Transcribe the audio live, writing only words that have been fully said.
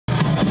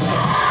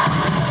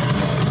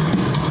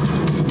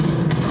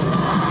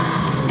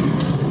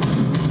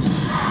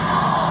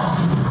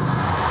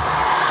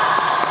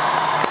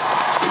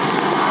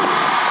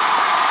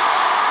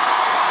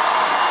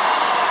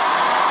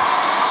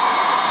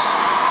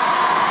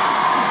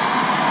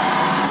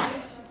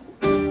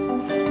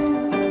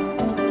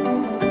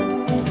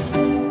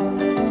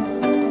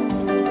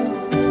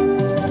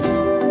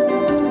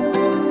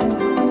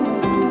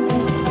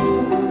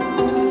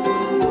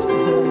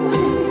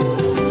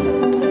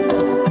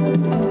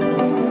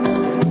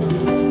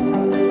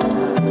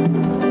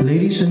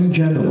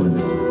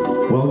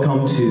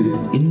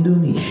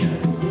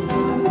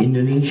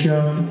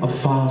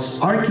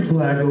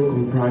archipelago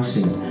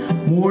comprising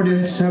more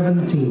than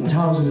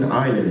 17,000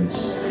 islands,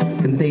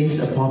 contains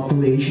a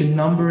population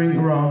numbering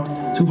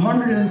around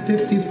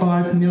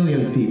 255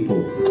 million people,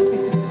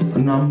 a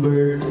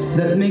number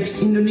that makes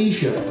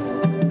Indonesia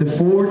the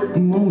fourth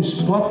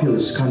most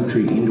populous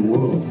country in the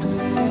world.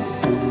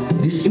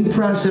 These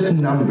impressive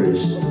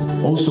numbers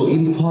also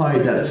imply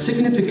that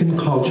significant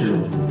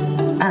cultural,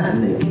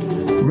 ethnic,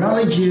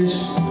 religious,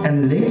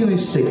 and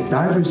linguistic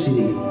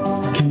diversity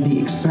can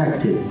be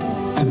expected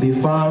to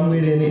be found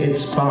within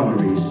its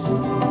boundaries,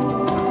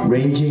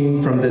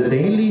 ranging from the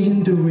daily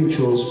Hindu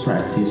rituals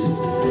practiced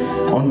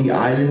on the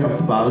island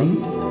of Bali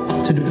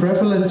to the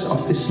prevalence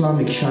of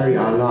Islamic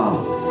Sharia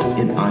law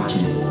in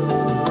Aceh.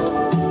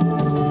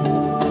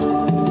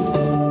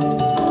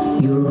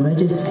 Your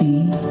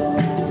Majesty,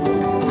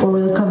 for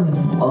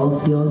welcoming all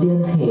of the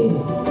audience here,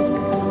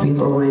 we've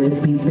already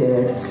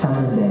prepared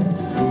Saman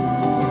Dance.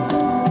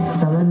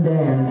 Saman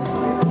Dance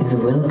is a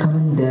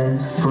welcoming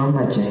dance from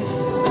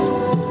Aceh.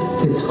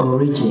 Its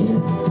origin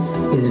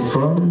is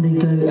from the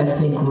Gayo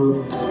ethnic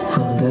group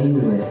from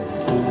Gayo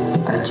West,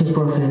 Aceh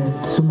Province,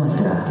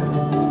 Sumatra.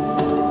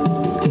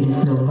 It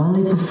is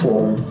normally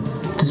performed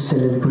to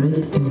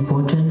celebrate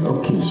important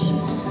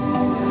occasions.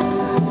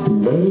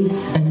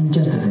 Ladies and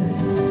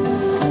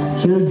gentlemen,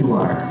 here you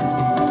are,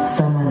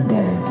 Saman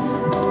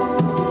Dance.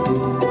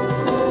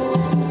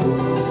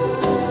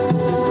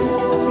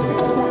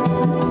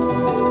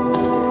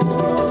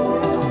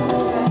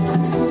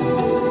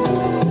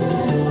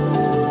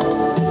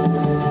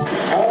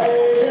 Oh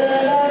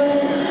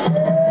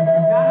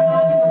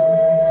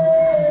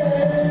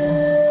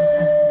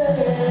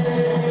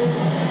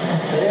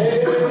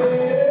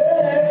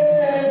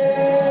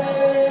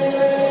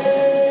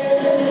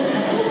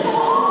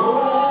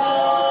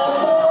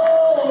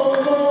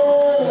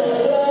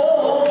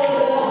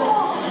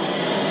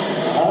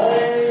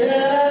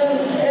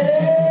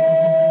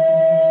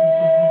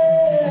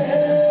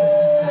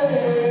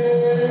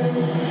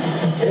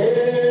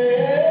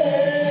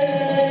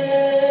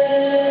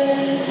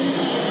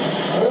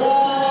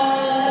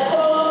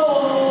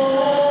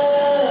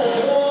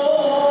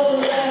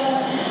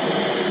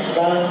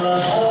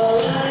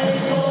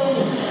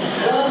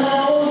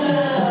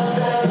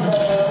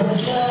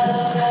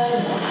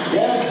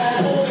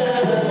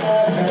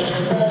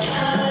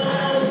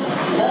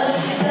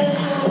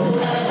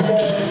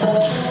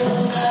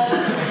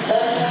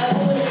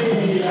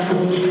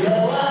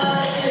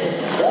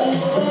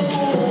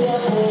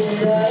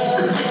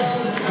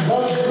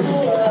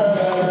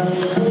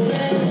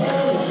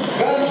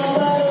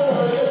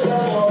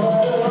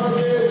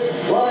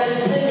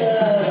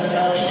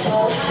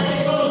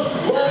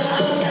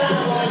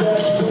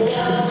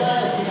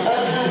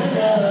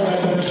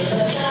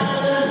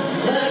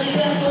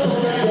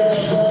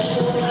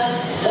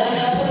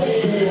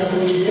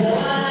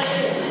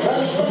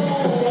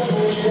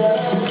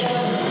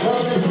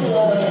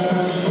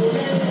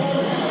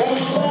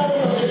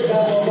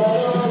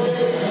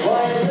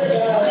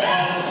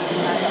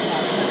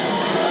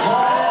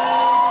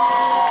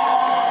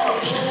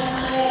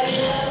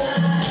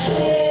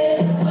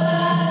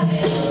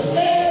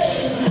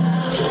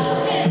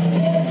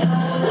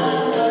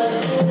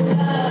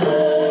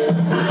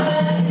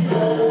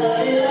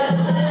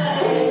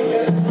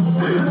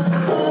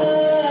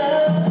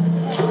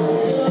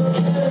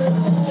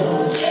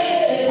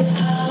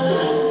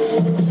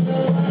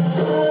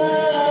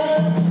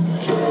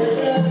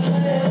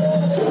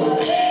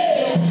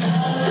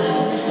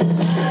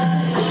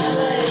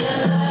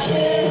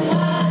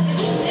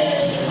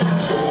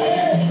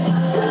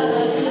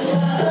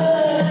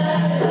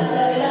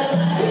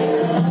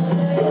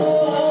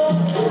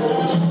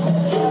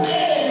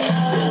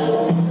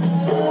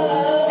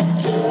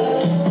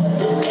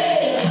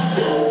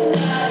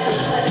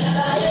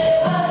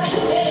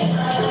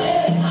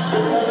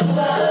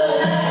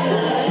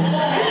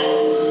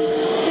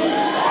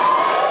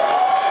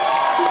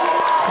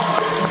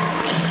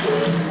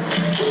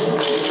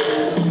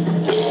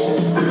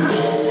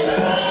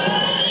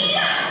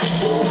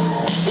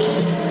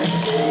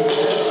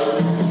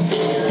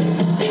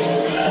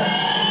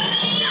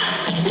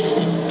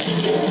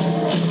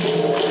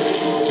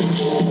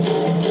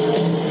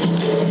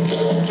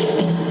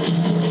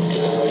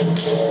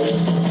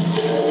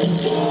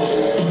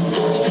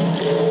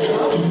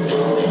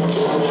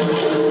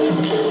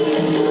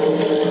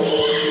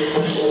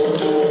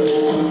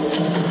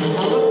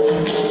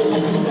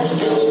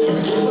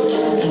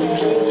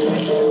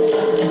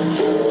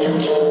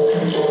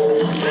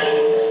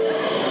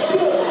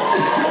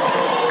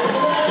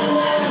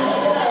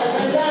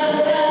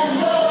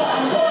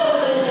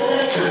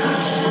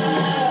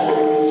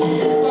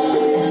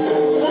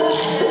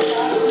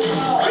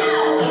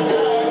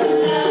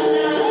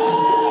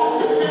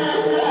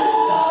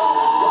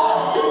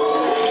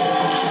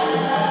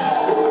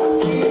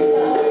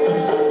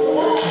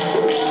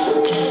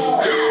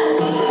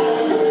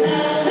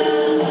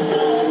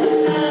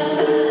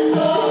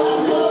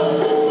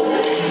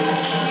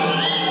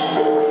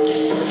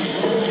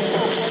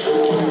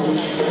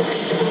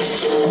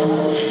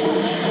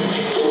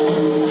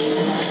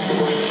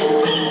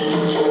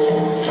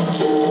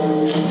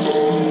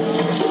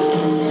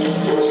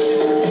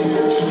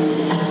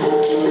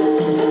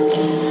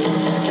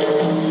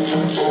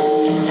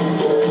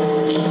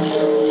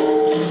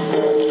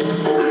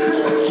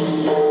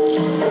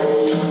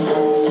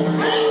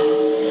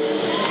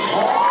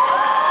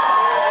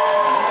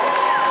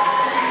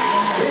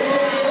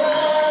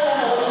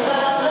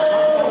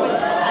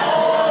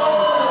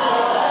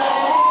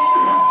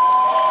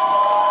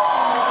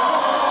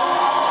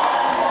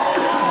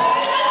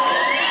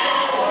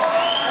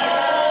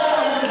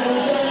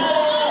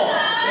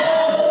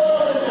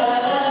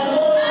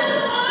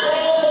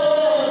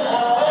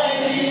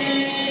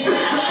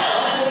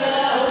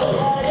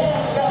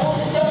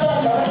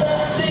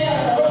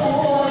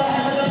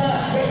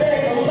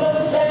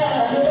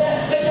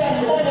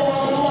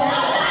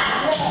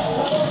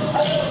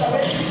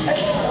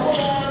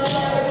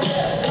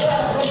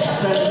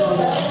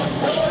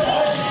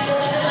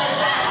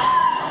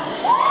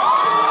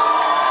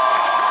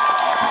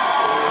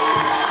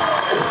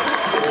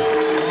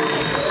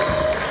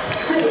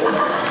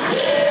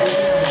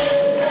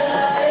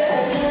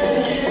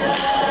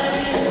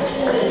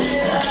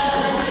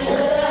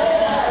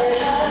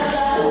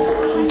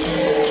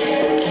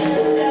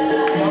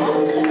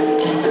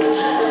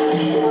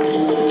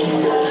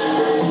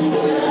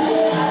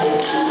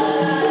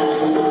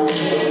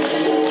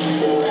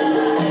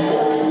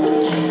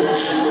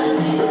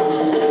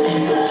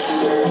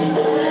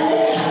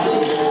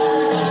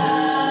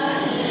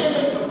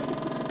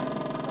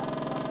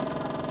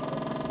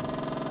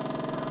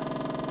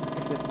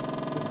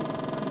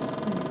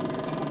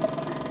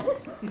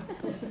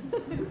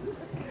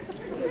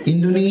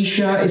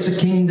Indonesia is a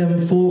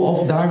kingdom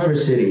full of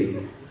diversity,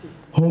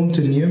 home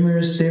to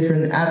numerous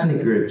different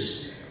ethnic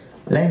groups,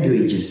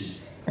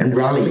 languages, and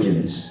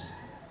religions.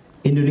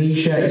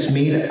 Indonesia is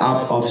made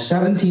up of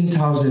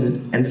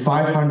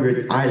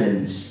 17,500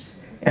 islands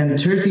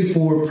and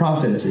 34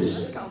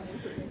 provinces,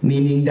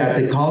 meaning that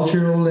the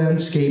cultural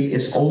landscape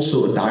is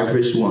also a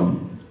diverse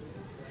one,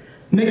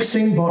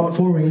 mixing both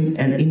foreign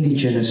and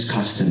indigenous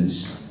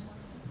customs.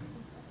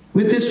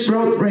 With this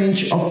broad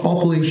range of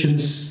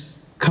populations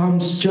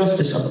comes just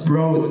as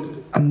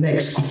broad a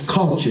mix of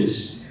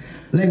cultures,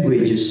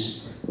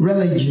 languages,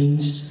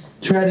 religions,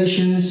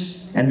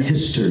 traditions, and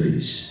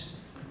histories.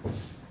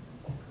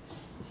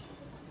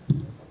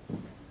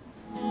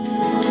 As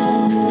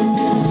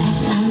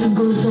time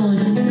goes on,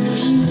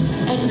 views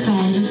and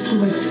values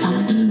towards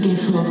something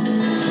develop,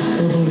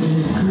 whether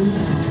they're good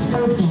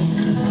or bad.